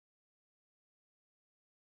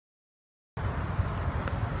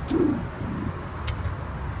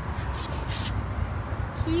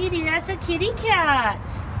Katie, that's a kitty cat.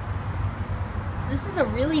 This is a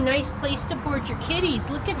really nice place to board your kitties.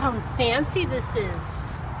 Look at how fancy this is.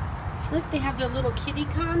 Look, they have their little kitty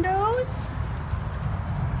condos.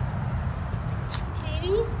 Katie,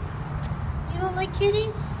 you don't like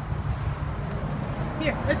kitties?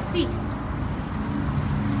 Here, let's see.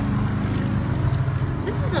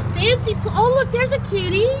 This is a fancy place. Oh, look, there's a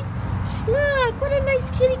kitty. Look, what a nice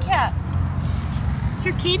kitty cat.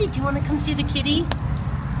 Here, Katie, do you want to come see the kitty?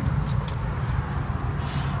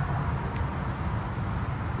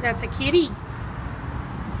 That's a kitty.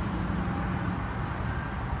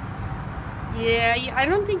 Yeah, I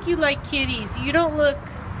don't think you like kitties. You don't look...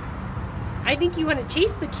 I think you want to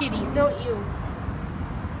chase the kitties, don't you?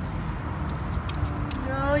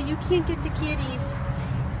 No, you can't get to kitties.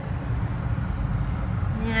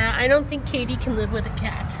 Yeah, I don't think Katie can live with a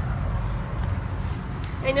cat.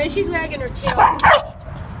 I know she's wagging her tail.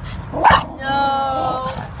 No.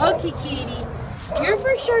 Okay, Katie. You're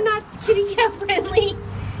for sure not kitty cat friendly.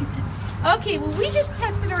 Okay, well, we just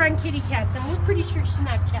tested her on kitty cats, and we're pretty sure she's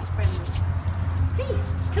not cat friendly. Hey,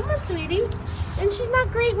 come on, sweetie. And she's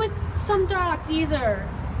not great with some dogs either.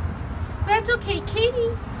 That's okay,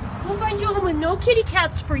 Katie. We'll find you a home with no kitty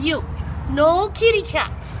cats for you. No kitty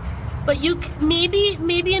cats. But you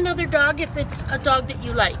maybe another dog if it's a dog that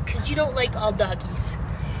you like, because you don't like all doggies.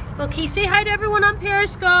 Okay, say hi to everyone on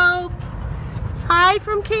Periscope. Hi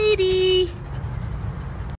from Katie.